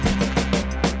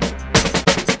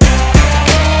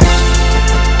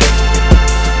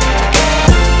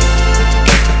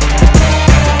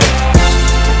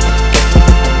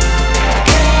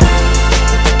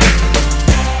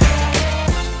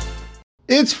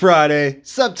It's Friday,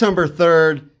 September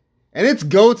 3rd, and it's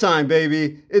go time,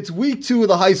 baby. It's week 2 of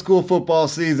the high school football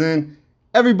season.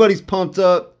 Everybody's pumped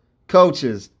up.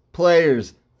 Coaches,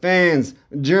 players, fans,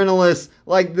 journalists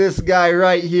like this guy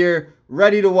right here,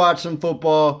 ready to watch some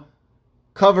football,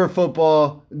 cover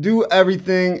football, do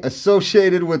everything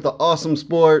associated with the awesome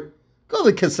sport. Go to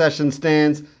the concession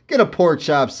stands, get a pork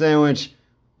chop sandwich,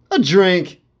 a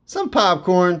drink, some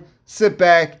popcorn, sit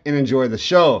back and enjoy the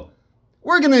show.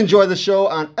 We're going to enjoy the show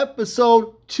on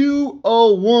episode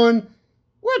 201.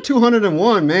 We're at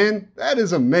 201, man. That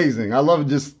is amazing. I love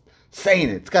just saying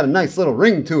it. It's got a nice little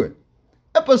ring to it.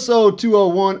 Episode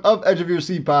 201 of Edge of Your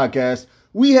Seat podcast.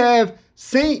 We have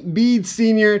St. Bede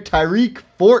Senior Tyreek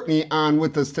Fortney on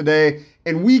with us today.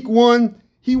 In week 1,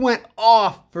 he went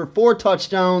off for 4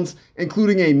 touchdowns,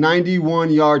 including a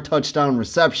 91-yard touchdown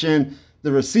reception.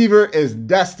 The receiver is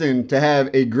destined to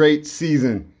have a great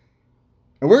season.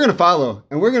 And we're going to follow,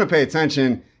 and we're going to pay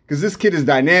attention, because this kid is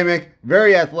dynamic,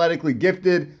 very athletically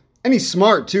gifted, and he's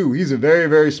smart too. He's a very,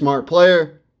 very smart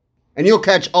player. And you'll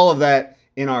catch all of that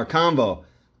in our convo.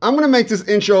 I'm going to make this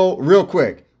intro real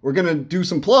quick. We're going to do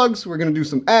some plugs, we're going to do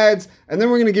some ads, and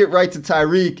then we're going to get right to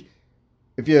Tyreek.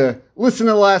 If you listen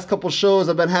to the last couple shows,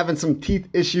 I've been having some teeth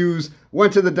issues.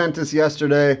 Went to the dentist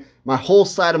yesterday. My whole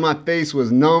side of my face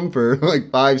was numb for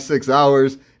like 5-6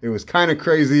 hours. It was kind of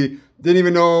crazy. Didn't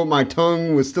even know my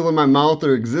tongue was still in my mouth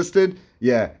or existed.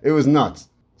 Yeah, it was nuts.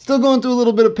 Still going through a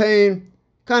little bit of pain.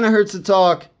 Kind of hurts to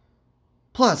talk.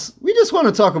 Plus, we just want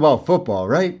to talk about football,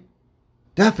 right?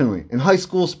 Definitely. In high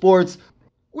school sports,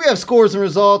 we have scores and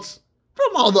results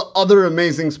from all the other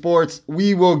amazing sports.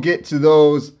 We will get to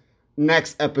those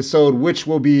next episode, which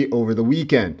will be over the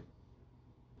weekend.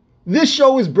 This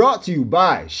show is brought to you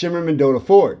by Shimmer Mendota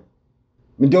Ford.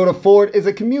 Mendota Ford is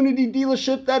a community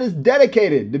dealership that is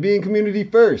dedicated to being community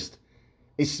first.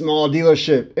 A small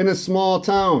dealership in a small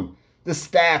town. The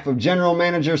staff of General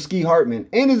Manager Ski Hartman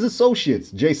and his associates,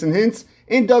 Jason Hintz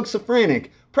and Doug Safranek,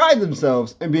 pride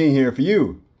themselves in being here for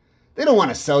you. They don't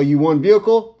want to sell you one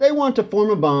vehicle. They want to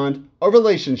form a bond, a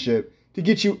relationship, to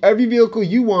get you every vehicle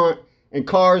you want in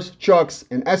cars, trucks,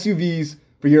 and SUVs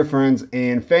for your friends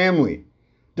and family.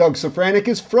 Doug Safranek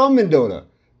is from Mendota,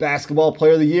 Basketball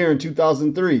Player of the Year in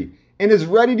 2003, and is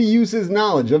ready to use his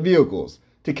knowledge of vehicles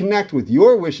to connect with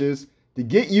your wishes to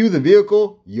get you the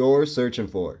vehicle you're searching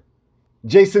for.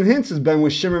 Jason Hintz has been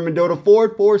with Shimmer Mendota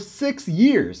Ford for 6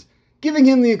 years, giving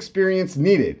him the experience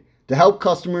needed to help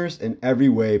customers in every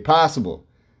way possible.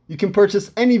 You can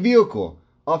purchase any vehicle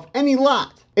off any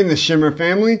lot. In the Shimmer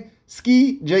family,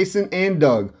 Ski, Jason, and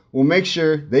Doug will make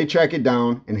sure they track it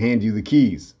down and hand you the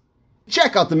keys.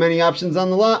 Check out the many options on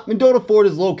the lot. Mendota Ford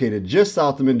is located just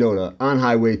south of Mendota on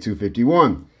Highway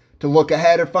 251. To look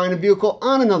ahead or find a vehicle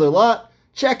on another lot,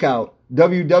 check out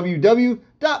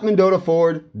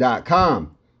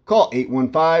www.mendotaford.com. Call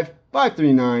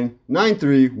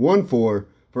 815-539-9314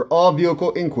 for all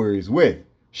vehicle inquiries with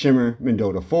Shimmer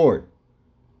Mendota Ford.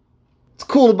 It's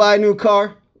cool to buy a new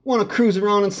car, want to cruise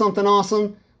around in something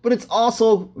awesome, but it's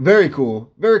also very cool,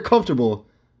 very comfortable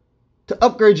to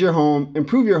upgrade your home,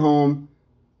 improve your home,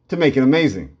 to make it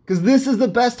amazing. Because this is the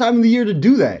best time of the year to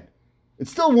do that.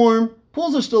 It's still warm,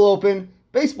 pools are still open,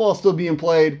 baseball's still being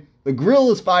played, the grill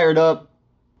is fired up,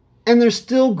 and there's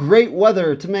still great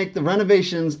weather to make the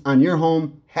renovations on your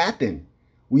home happen.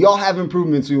 We all have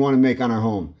improvements we want to make on our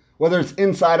home, whether it's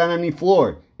inside on any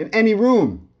floor, in any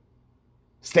room.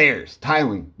 Stairs,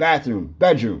 tiling, bathroom,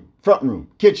 bedroom, front room,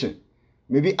 kitchen.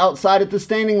 Maybe outside at the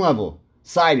standing level,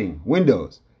 siding,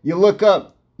 windows. You look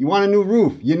up, you want a new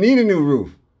roof, you need a new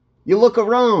roof. You look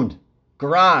around,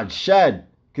 garage, shed,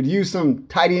 could use some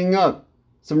tidying up,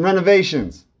 some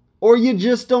renovations, or you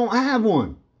just don't have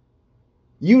one.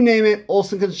 You name it,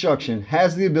 Olson Construction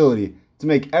has the ability to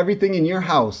make everything in your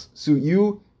house suit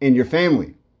you and your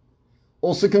family.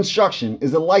 Olson Construction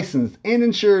is a licensed and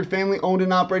insured family-owned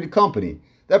and operated company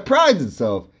that prides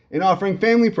itself in offering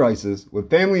family prices with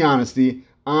family honesty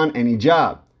on any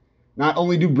job. Not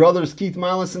only do brothers Keith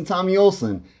Milas and Tommy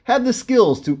Olson have the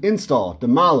skills to install,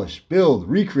 demolish, build,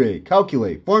 recreate,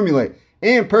 calculate, formulate,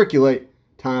 and percolate,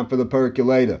 time for the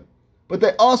percolator, but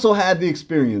they also have the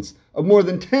experience of more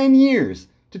than 10 years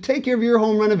to take care of your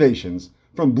home renovations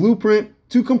from blueprint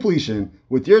to completion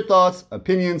with your thoughts,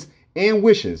 opinions, and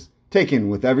wishes taken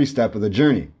with every step of the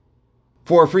journey.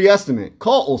 For a free estimate,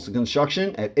 call Olson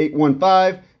Construction at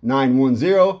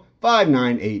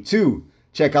 815-910-5982.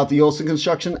 Check out the Olson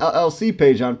Construction LLC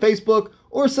page on Facebook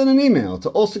or send an email to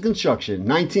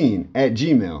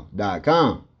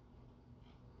olsonconstruction19@gmail.com.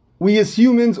 We as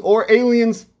humans or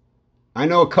aliens, I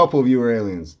know a couple of you are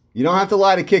aliens. You don't have to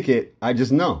lie to kick it. I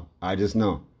just know.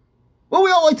 Well, we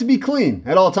all like to be clean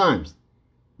at all times.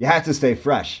 You have to stay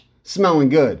fresh, smelling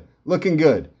good, looking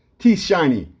good, teeth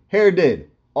shiny, hair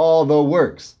did, all the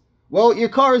works. Well, your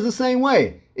car is the same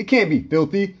way. It can't be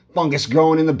filthy, fungus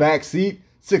growing in the back seat,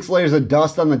 6 layers of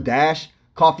dust on the dash,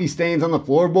 coffee stains on the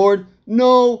floorboard.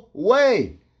 No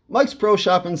way! Mike's Pro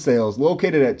Shop and Sales,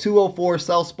 located at 204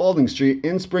 South Spalding Street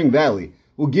in Spring Valley,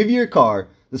 will give your car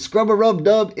the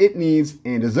scrub-a-rub-dub it needs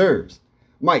and deserves.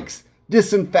 Mike's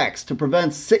disinfects to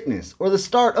prevent sickness or the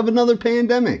start of another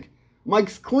pandemic.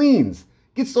 Mike's cleans,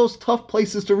 gets those tough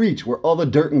places to reach where all the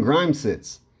dirt and grime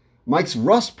sits. Mike's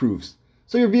rust proofs,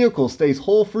 so your vehicle stays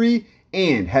hole-free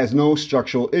and has no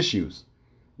structural issues.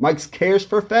 Mike's cares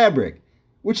for fabric,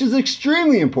 which is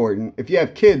extremely important if you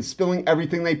have kids spilling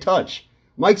everything they touch.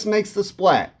 Mike's makes the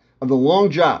splat of the long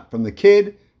drop from the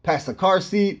kid past the car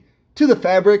seat to the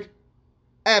fabric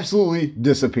absolutely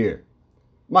disappear.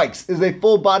 Mike's is a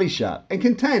full body shop and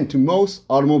can tend to most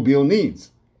automobile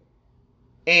needs.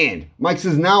 And Mike's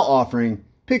is now offering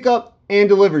pickup and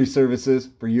delivery services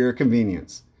for your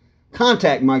convenience.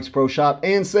 Contact Mike's Pro Shop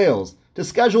and Sales to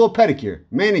schedule a pedicure,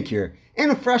 manicure,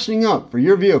 and a freshening up for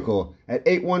your vehicle at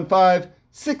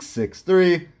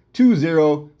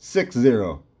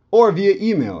 815-663-2060 or via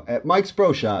email at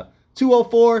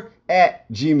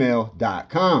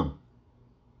mikesproshop204@gmail.com.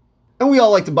 And we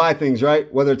all like to buy things,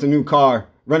 right? Whether it's a new car,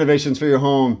 renovations for your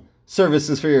home,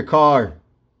 services for your car,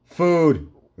 food.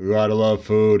 We gotta love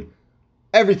food.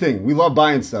 Everything. We love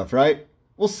buying stuff, right?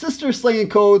 Well, Sister Slinging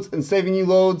Codes and Saving You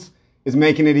Loads is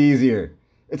making it easier.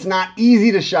 It's not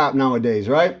easy to shop nowadays,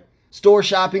 right? Store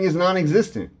shopping is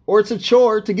non-existent, or it's a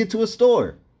chore to get to a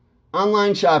store.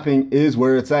 Online shopping is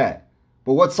where it's at.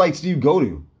 But what sites do you go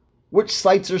to? Which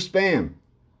sites are spam?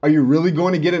 Are you really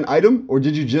going to get an item, or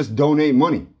did you just donate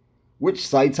money? Which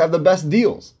sites have the best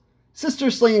deals? Sister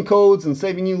Slinging Codes and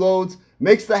Saving You Loads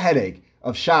makes the headache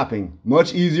of shopping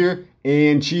much easier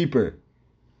and cheaper.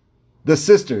 The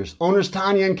sisters, owners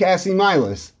Tanya and Cassie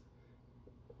Milas,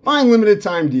 find limited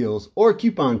time deals or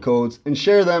coupon codes and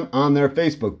share them on their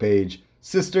Facebook page,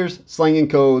 Sisters Slinging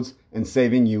Codes and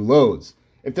Saving You Loads.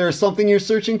 If there is something you're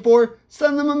searching for,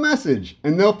 send them a message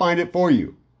and they'll find it for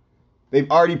you. They've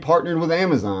already partnered with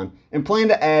Amazon and plan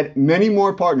to add many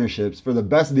more partnerships for the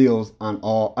best deals on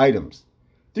all items.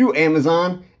 Through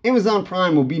Amazon, Amazon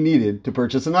Prime will be needed to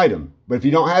purchase an item, but if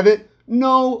you don't have it,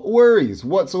 no worries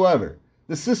whatsoever.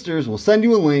 The sisters will send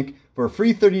you a link for a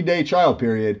free 30-day trial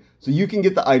period so you can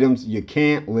get the items you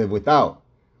can't live without.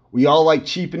 We all like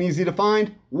cheap and easy to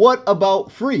find. What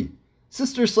about free?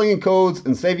 Sister Slinging Codes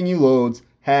and Saving You Loads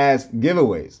has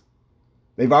giveaways.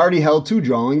 They've already held 2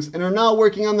 drawings and are now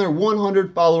working on their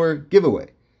 100 follower giveaway.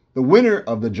 The winner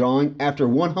of the drawing after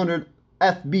 100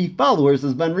 FB followers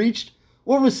has been reached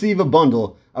will receive a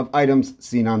bundle of items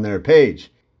seen on their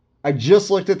page. I just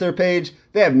looked at their page.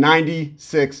 They have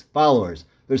 96 followers.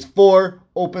 There's 4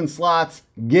 open slots.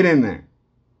 Get in there.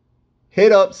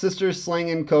 Hit up Sisters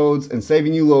Slinging Codes and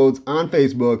Saving You Loads on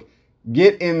Facebook.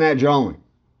 Get in that drawing.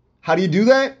 How do you do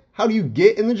that? How do you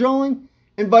get in the drawing?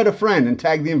 Invite a friend and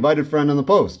tag the invited friend on the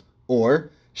post. Or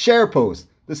share a post.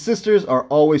 The sisters are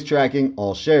always tracking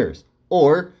all shares.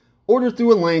 Or order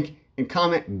through a link and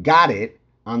comment "Got it"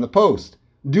 on the post.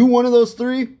 Do one of those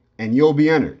 3 and you'll be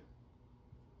entered.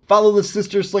 Follow the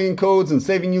Sisters Slinging Codes and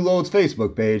Saving You Loads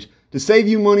Facebook page to save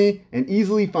you money and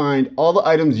easily find all the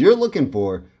items you're looking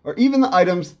for, or even the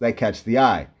items that catch the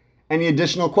eye. Any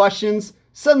additional questions?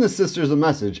 Send the sisters a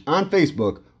message on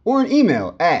Facebook or an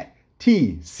email at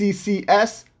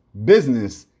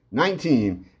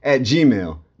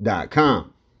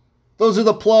tccsbusiness19@gmail.com. Those are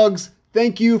the plugs.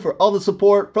 Thank you for all the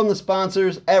support from the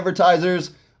sponsors,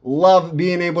 advertisers. Love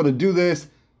being able to do this.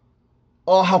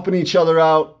 All helping each other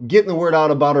out, getting the word out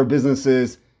about our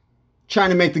businesses, trying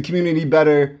to make the community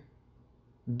better,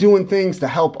 doing things to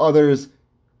help others,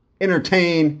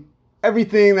 entertain,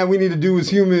 everything that we need to do as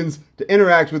humans to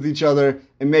interact with each other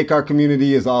and make our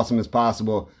community as awesome as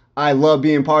possible. I love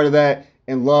being part of that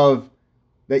and love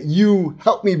that you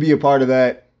help me be a part of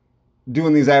that,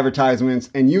 doing these advertisements.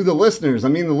 And you, the listeners, the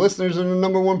listeners are the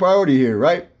number one priority here,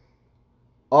 right?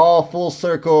 All full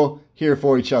circle here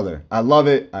for each other. I love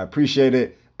it. I appreciate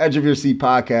it. Edge of Your Seat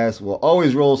podcast will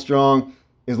always roll strong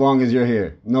as long as you're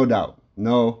here. No doubt.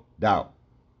 No doubt.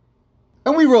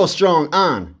 And we roll strong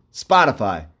on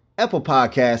Spotify, Apple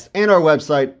Podcasts, and our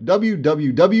website,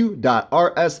 www.rss.com.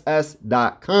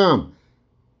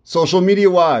 Social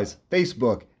media-wise,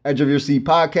 Facebook, Edge of Your Seat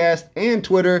Podcast, and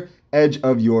Twitter, Edge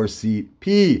of Your Seat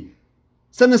P.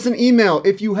 Send us an email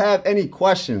if you have any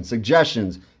questions,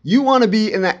 suggestions. You want to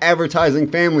be in the advertising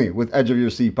family with Edge of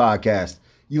Your Seat Podcast.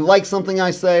 You like something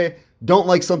I say, don't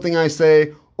like something I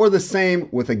say, or the same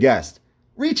with a guest.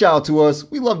 reach out to us.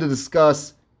 We love to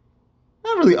discuss,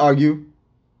 not really argue,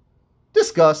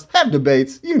 discuss, have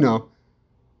debates,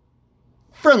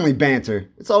 friendly banter.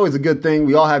 It's always a good thing.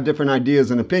 We all have different ideas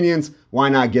and opinions. Why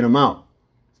not get them out?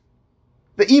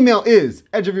 The email is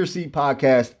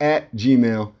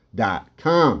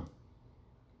edgeofyourseatpodcast@gmail.com.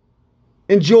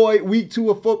 Enjoy week 2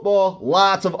 of football.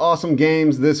 Lots of awesome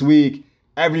games this week.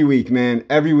 Every week, man.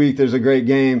 Every week there's a great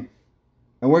game.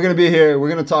 And we're going to be here. We're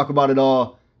going to talk about it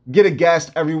all. Get a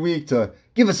guest every week to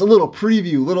give us a little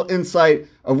preview, little insight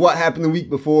of what happened the week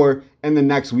before and the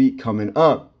next week coming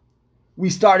up. We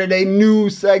started a new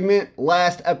segment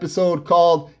last episode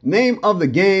called Name of the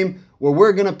Game, where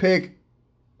we're going to pick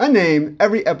a name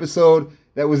every episode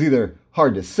that was either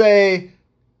hard to say,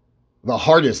 the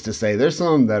hardest to say. There's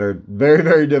some that are very,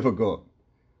 very difficult.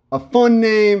 A fun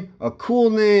name, a cool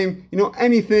name,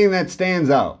 anything that stands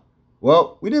out.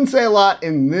 Well, we didn't say a lot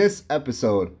in this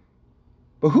episode,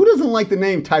 but who doesn't like the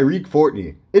name Tyrique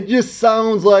Fortney? It just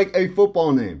sounds like a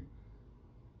football name.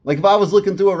 Like if I was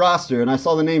looking through a roster and I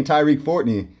saw the name Tyrique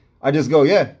Fortney, I just go,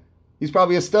 yeah, he's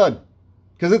probably a stud.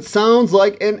 Because it sounds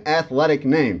like an athletic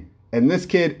name. And this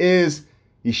kid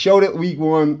he showed it week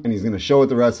 1 and he's going to show it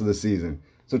the rest of the season.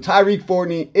 So Tyrique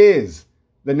Fortney is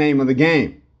the name of the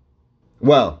game.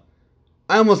 Well,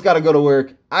 I almost got to go to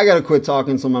work. I got to quit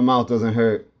talking so my mouth doesn't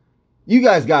hurt. You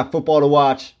guys got football to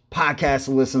watch, podcasts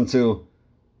to listen to.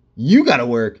 You got to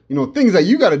work. Things that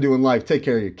you got to do in life. Take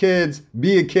care of your kids,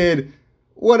 be a kid,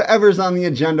 whatever's on the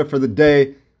agenda for the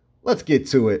day. Let's get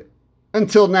to it.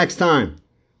 Until next time,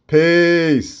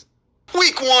 peace.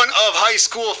 Week 1 of high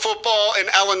school football in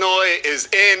Illinois is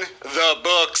in the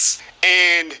books.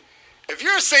 And if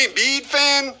you're a St. Bede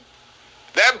fan,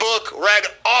 that book read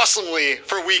awesomely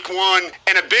for week 1.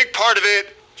 And a big part of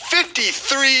it,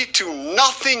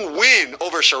 53-0 win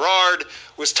over Sherrard,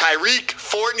 was Tyrique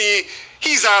Fortney.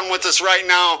 He's on with us right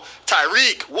now.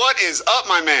 Tyrique, what is up,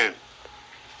 my man?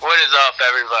 What is up,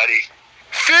 everybody?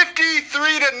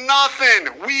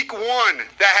 53-0, week 1.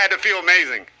 That had to feel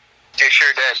amazing. It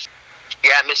sure did. The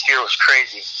atmosphere was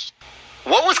crazy.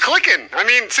 What was clicking?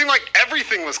 It seemed like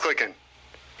everything was clicking.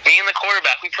 Me and the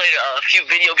quarterback, we played a few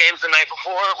video games the night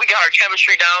before. We got our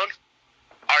chemistry down.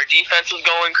 Our defense was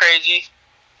going crazy.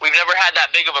 We've never had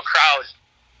that big of a crowd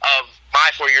of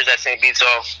my 4 years at St. Bede,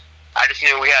 so I just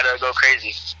knew we had to go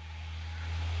crazy.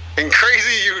 And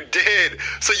crazy you did.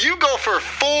 So you go for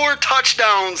 4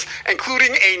 touchdowns,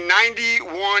 including a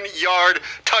 91-yard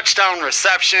touchdown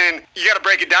reception. You got to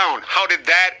break it down. How did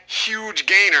that huge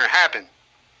gainer happen?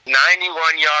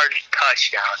 91-yard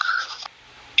touchdown.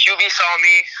 QB saw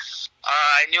me.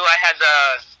 I knew I had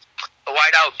the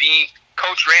wideout beat.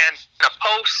 Coach ran in a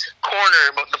post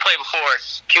corner the play before.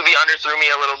 QB underthrew me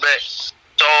a little bit.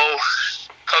 So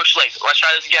Coach let's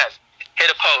try this again. Hit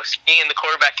a post. Me and the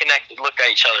quarterback connected, looked at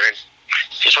each other, and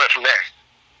just went from there.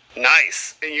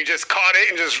 Nice. And you just caught it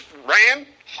and just ran?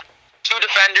 2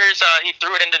 defenders. He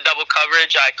threw it into double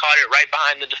coverage. I caught it right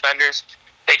behind the defenders.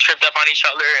 They tripped up on each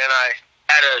other, and I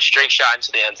had a straight shot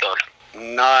into the end zone.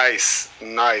 Nice.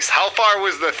 How far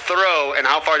was the throw, and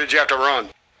how far did you have to run?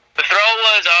 The throw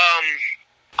was,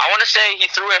 I want to say he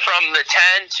threw it from the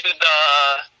 10 to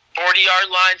the 40-yard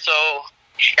line, so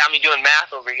got me doing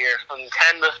math over here. From 10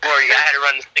 to 40, I had to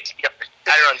run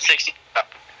 60.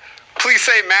 Please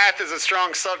say math is a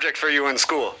strong subject for you in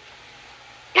school.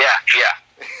 Yeah.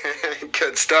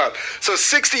 Good stuff. So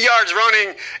 60 yards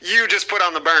running, you just put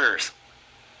on the burners.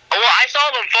 Well, I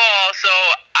saw them fall, so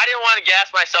I didn't want to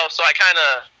gas myself, so I kind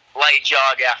of light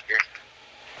jog after.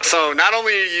 So not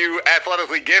only are you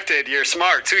athletically gifted, you're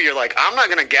smart too. You're like, I'm not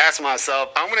going to gas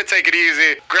myself. I'm going to take it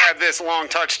easy, grab this long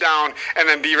touchdown, and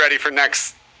then be ready for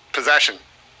next possession.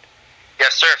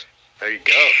 Yes, sir. There you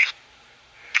go.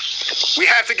 We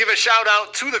have to give a shout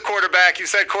out to the quarterback. You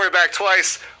said quarterback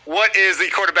twice. What is the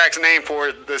quarterback's name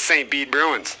for the St. Bede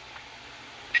Bruins?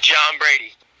 John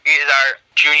Brady. He is our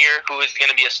junior who is going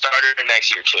to be a starter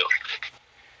next year too.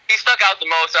 He stuck out the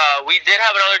most. We did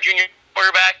have another junior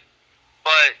quarterback,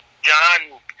 but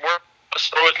John worked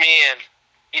with me, and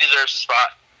he deserves a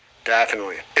spot.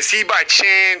 Definitely. Is he by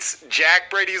chance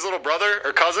Jack Brady's little brother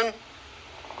or cousin?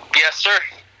 Yes, sir.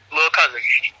 Little cousin.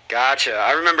 Gotcha.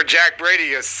 I remember Jack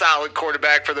Brady, a solid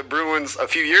quarterback for the Bruins a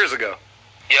few years ago.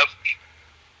 Yep.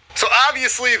 So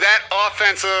obviously that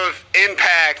offensive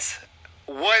impact,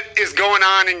 what is going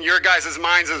on in your guys'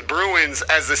 minds as Bruins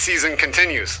as the season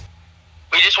continues?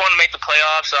 We just want to make the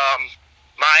playoffs.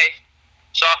 My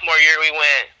sophomore year, we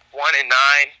went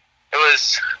 1-9. It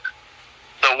was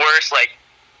the worst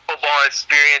football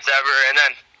experience ever. And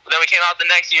then we came out the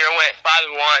next year and went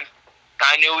 5-1.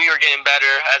 I knew we were getting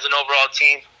better as an overall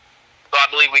team. So I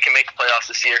believe we can make the playoffs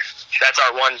this year. That's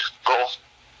our one goal.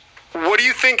 What do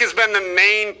you think has been the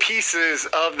main pieces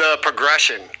of the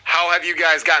progression? How have you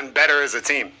guys gotten better as a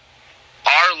team?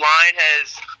 Our line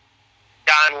has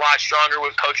gotten a lot stronger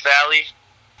with Coach Valley.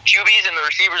 QBs and the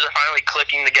receivers are finally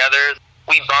clicking together.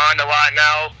 We bond a lot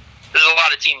now. There's a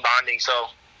lot of team bonding, so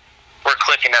we're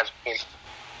clicking as a team.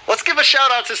 Let's give a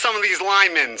shout out to some of these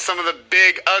linemen, some of the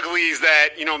big uglies that,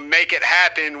 make it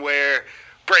happen where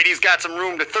Brady's got some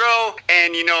room to throw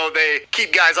and, they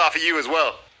keep guys off of you as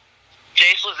well.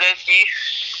 Jace Lazinski,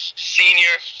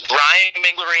 senior. Ryan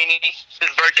Minglerini, his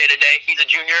birthday today. He's a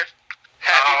junior.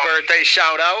 Happy birthday,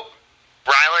 shout out.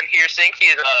 Rylan Heersink,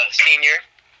 he's a senior.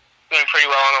 Doing pretty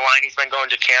well on the line. He's been going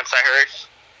to camps, I heard.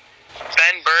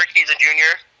 Ben Burke, he's a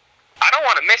junior. I don't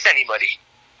want to miss anybody,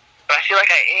 but I feel like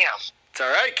I am. It's all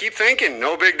right. Keep thinking.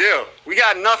 No big deal. We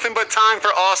got nothing but time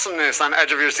for awesomeness on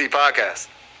Edge of Your Seat podcast.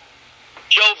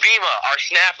 Joe Bima, our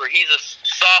snapper, he's a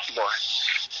sophomore.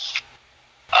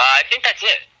 I think that's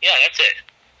it. Yeah, that's it.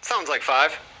 Sounds like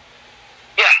 5.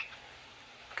 Yeah.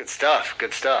 Good stuff.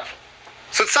 Good stuff.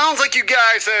 So it sounds like you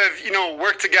guys have,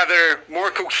 worked together more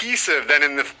cohesive than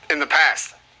in the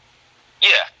past.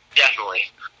 Yeah, definitely.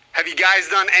 Have you guys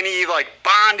done any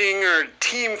bonding or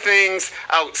team things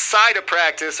outside of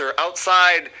practice or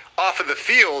outside off of the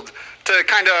field to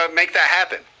kind of make that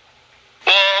happen?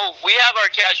 Well, we have our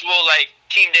casual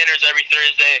team dinners every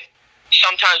Thursday.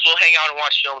 Sometimes we'll hang out and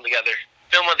watch film together.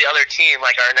 Film with the other team,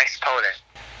 like our next opponent.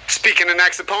 Speaking of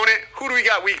next opponent, who do we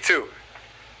got week 2?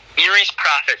 Erie's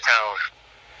Prophet Town.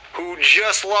 Who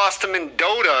just lost to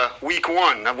Mendota week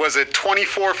 1. Was it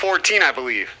 24-14, I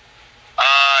believe?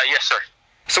 Yes, sir.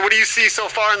 So what do you see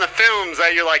so far in the films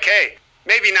that you're like, hey,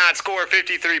 maybe not score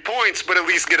 53 points, but at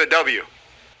least get a W?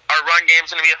 Our run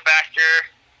game's going to be a factor.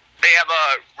 They have a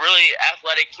really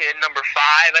athletic kid, number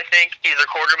 5, I think. He's their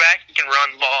quarterback. He can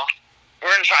run the ball.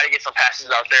 We're going to try to get some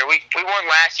passes out there. We won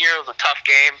last year. It was a tough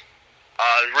game.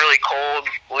 It was really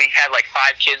cold. We had 5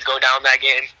 kids go down that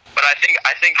game. But I think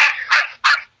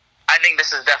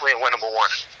this is definitely a winnable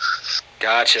one.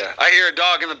 Gotcha. I hear a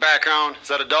dog in the background. Is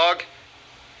that a dog?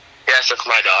 Yes, that's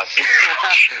my dog.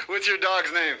 What's your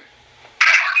dog's name?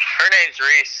 Her name's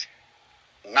Reese.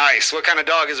 Nice. What kind of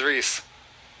dog is Reese?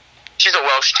 She's a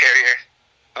Welsh Terrier.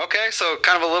 Okay, so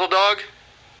kind of a little dog?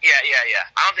 Yeah.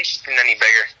 I don't think she's been any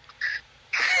bigger.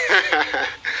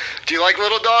 Do you like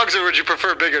little dogs, or would you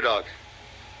prefer bigger dog?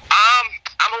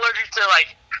 I'm allergic to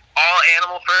all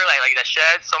animal fur, like the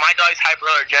shed. So my dog's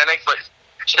hyperallergenic, but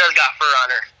she does got fur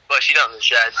on her, but she doesn't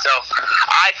shed. So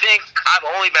I think I've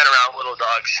only been around little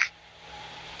dogs.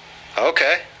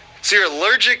 Okay. So you're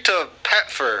allergic to pet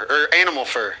fur or animal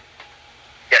fur?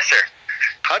 Yes, sir.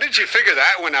 How did you figure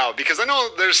that one out? Because I know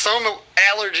there's some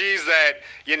allergies that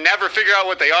you never figure out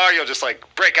what they are. You'll just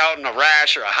break out in a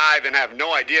rash or a hive and have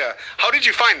no idea. How did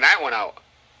you find that one out?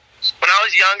 When I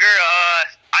was younger,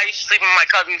 I used to sleep in my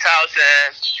cousin's house,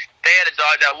 and they had a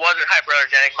dog that wasn't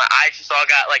hyperallergenic. My eyes just all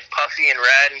got puffy and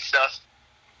red and stuff.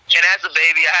 And as a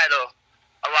baby, I had a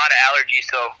lot of allergies,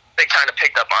 so they kind of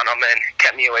picked up on them and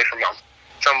kept me away from them.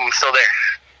 Some of them still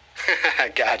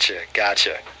there.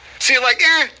 Gotcha. So you're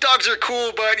dogs are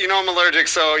cool, but, I'm allergic,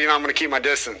 so, I'm going to keep my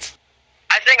distance.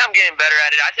 I think I'm getting better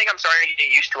at it. I think I'm starting to get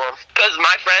used to them. Because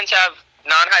my friends have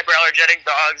non-hyperallergenic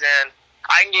dogs, and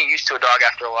I can get used to a dog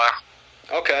after a while.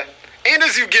 Okay. And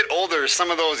as you get older, some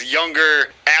of those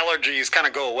younger allergies kind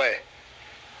of go away.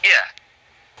 Yeah.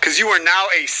 Because you are now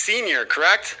a senior,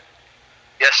 correct?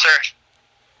 Yes, sir.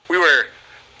 We were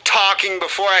talking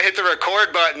before I hit the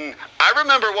record button. I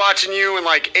remember watching you in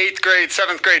 8th grade,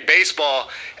 7th grade baseball,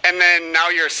 and then now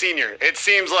you're a senior. It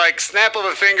seems like snap of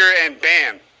a finger and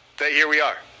bam, that here we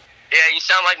are. Yeah, you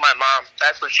sound like my mom.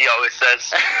 That's what she always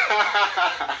says.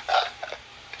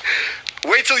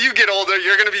 Wait till you get older.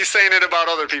 You're going to be saying it about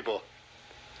other people.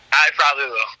 I probably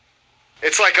will.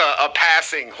 It's like a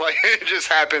passing. It just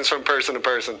happens from person to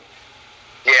person.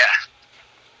 Yeah.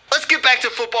 Let's get back to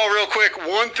football real quick.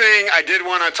 One thing I did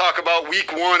want to talk about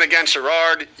week 1 against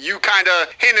Girard. You kind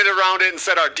of hinted around it and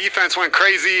said our defense went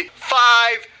crazy.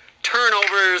 5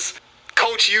 turnovers.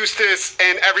 Coach Eustace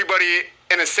and everybody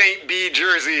in a St. B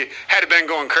jersey had been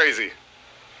going crazy.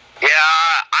 Yeah,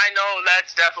 I know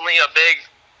that's definitely a big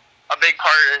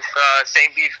part of this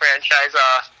St. Bede franchise.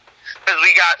 Because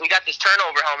we got this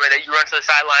turnover helmet that you run to the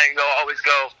sideline and always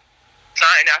go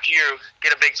sign after you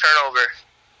get a big turnover.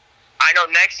 I know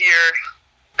next year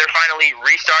they're finally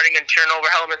restarting a turnover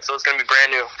helmet, so it's going to be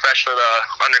brand new, fresh for the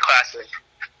underclassmen.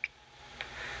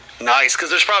 Nice, because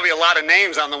there's probably a lot of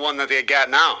names on the one that they got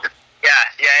now.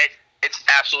 Yeah, it's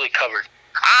absolutely covered.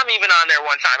 I'm even on there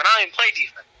one time, and I don't even play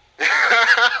defense.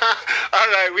 All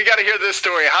right, we got to hear this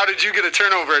story. How did you get a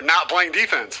turnover not playing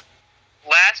defense?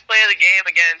 Last play of the game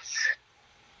against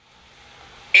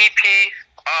EP,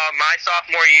 my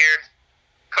sophomore year,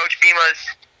 Coach Beamas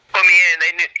put me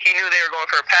in. He knew they were going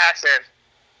for a pass, and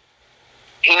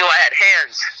he knew I had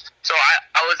hands. So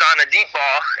I was on a deep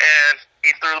ball, and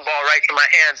he threw the ball right to my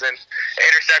hands, and an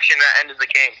interception that ended the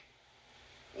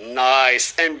game.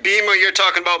 Nice. And Beamer, you're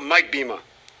talking about Mike Beamer.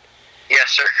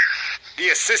 Yes, sir. The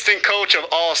assistant coach of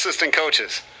all assistant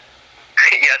coaches.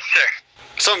 Yes, sir.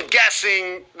 So I'm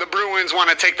guessing the Bruins want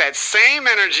to take that same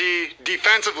energy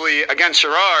defensively against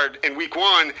Sherrard in week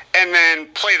 1 and then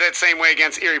play that same way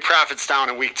against Erie Prophetstown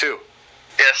in week 2.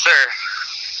 Yes,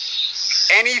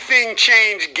 sir. Anything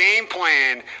change game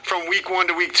plan from week 1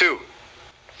 to week 2?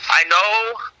 I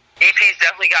know EP's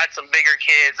definitely got some bigger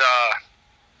kids.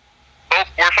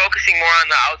 We're focusing more on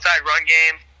the outside run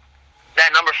game.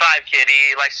 That number 5 kid,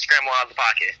 he likes to scramble out of the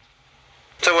pocket.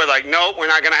 So we're like, nope, we're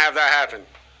not going to have that happen.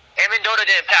 And Mendota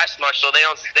didn't pass much, so they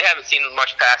haven't seen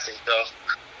much passing. So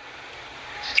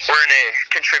we're going to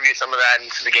contribute some of that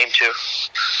into the game too.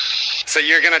 So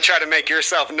you're going to try to make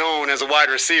yourself known as a wide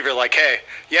receiver, like, hey,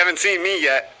 you haven't seen me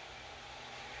yet.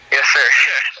 Yes,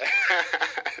 sir.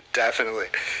 Definitely.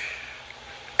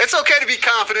 It's okay to be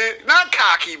confident. Not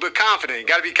cocky, but confident. You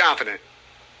got to be confident.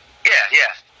 Yeah.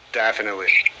 Definitely.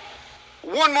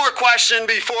 One more question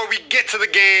before we get to the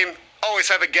game. Always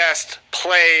have a guest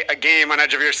play a game on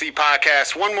Edge of Your Seat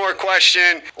podcast. One more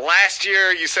question. Last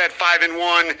year you said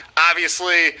 5-1.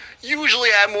 Obviously,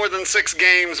 usually had more than 6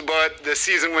 games, but the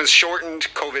season was shortened,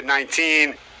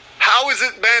 COVID-19. How has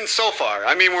it been so far?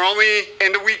 I mean, we're only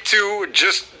into week 2,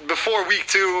 just before week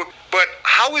 2, but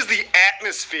how is the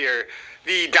atmosphere,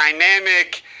 the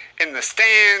dynamic in the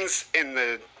stands, in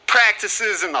the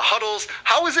practices and the huddles?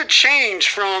 How has it changed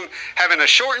from having a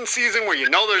shortened season where you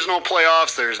know there's no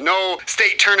playoffs, there's no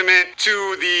state tournament,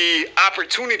 to the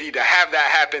opportunity to have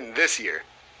that happen this year?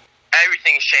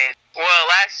 Everything's changed. Well,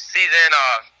 last season,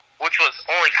 which was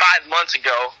only 5 months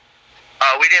ago,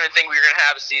 we didn't even think we were going to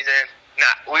have a season.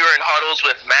 We were in huddles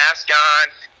with masks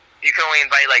on. You can only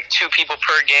invite like 2 people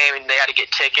per game, and they had to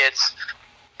get tickets.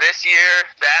 This year,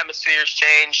 the atmosphere's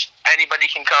changed.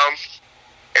 Anybody can come.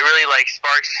 It really like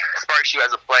sparks you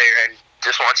as a player and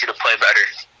just wants you to play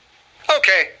better.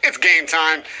 Okay, it's game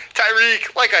time.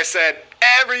 Tyreek, like I said,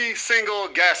 every single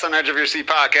guest on Edge of Your Seat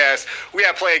podcast, we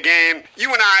have play a game.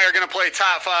 You and I are going to play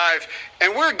top 5,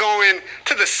 and we're going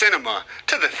to the cinema,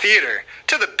 to the theater,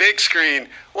 to the big screen.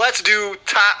 Let's do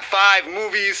top 5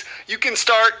 movies. You can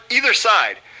start either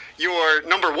side. Your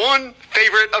number 1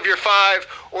 favorite of your 5,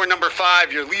 or number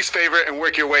 5 your least favorite, and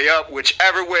work your way up,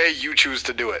 whichever way you choose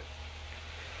to do it.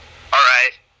 All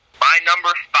right. My number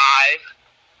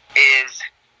 5 is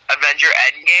Avenger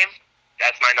Endgame.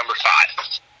 That's my number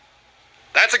 5.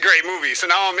 That's a great movie. So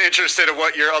now I'm interested in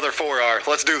what your other 4 are.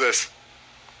 Let's do this.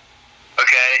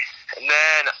 Okay. And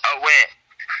then it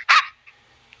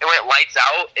went Lights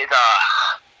Out. It's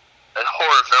a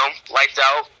horror film. Lights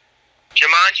Out.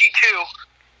 Jumanji 2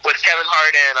 with Kevin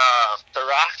Hart and The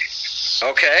Rock.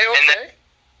 Okay. And then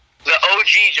the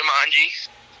OG Jumanji.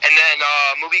 And then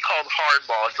a movie called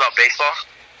Hardball. It's about baseball.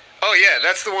 Oh, yeah.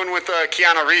 That's the one with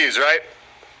Keanu Reeves, right?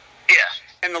 Yeah.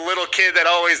 And the little kid that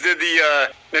always did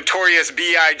the Notorious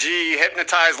B.I.G.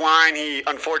 hypnotized line, he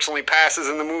unfortunately passes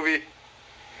in the movie.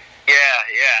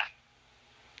 Yeah.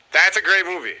 That's a great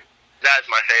movie. That's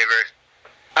my favorite.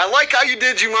 I like how you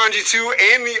did Jumanji 2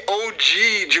 and the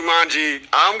OG Jumanji.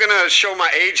 I'm going to show my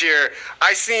age here.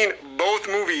 I seen both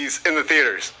movies in the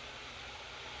theaters.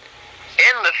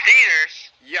 In the theaters?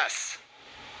 Yes.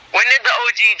 When did the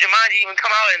OG Jumanji even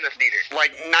come out in the theaters?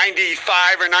 Like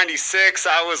 95 or 96.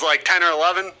 I was like 10 or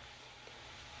 11.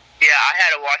 Yeah, I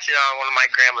had to watch it on one of my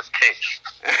grandma's tapes.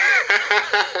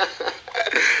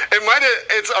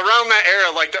 It's around that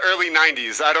era, like the early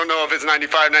 90s. I don't know if it's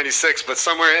 95, 96, but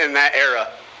somewhere in that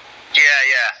era.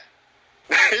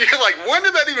 Yeah. You're like, when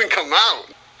did that even come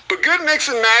out? But good mix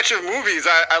and match of movies.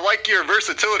 I like your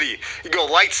versatility. You go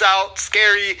Lights Out,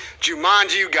 scary,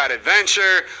 Jumanji, you got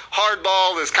adventure.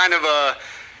 Hardball is kind of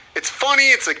it's funny,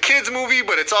 it's a kid's movie,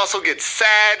 but it also gets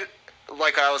sad.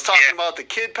 Like I was talking about, the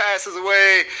kid passes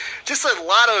away. Just a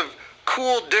lot of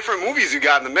cool, different movies you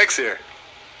got in the mix here.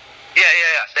 Yeah,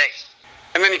 thanks.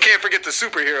 And then you can't forget the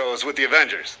superheroes with the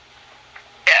Avengers.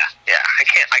 Yeah,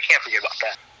 I can't forget about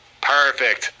that.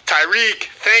 Perfect. Tyreek,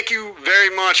 thank you very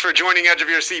much for joining Edge of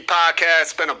Your Seat podcast.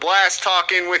 It's been a blast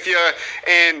talking with you,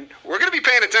 and we're going to be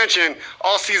paying attention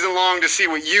all season long to see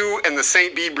what you and the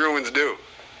St. B Bruins do.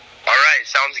 All right,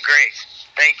 sounds great.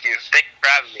 Thank you. Thank you for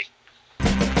having me.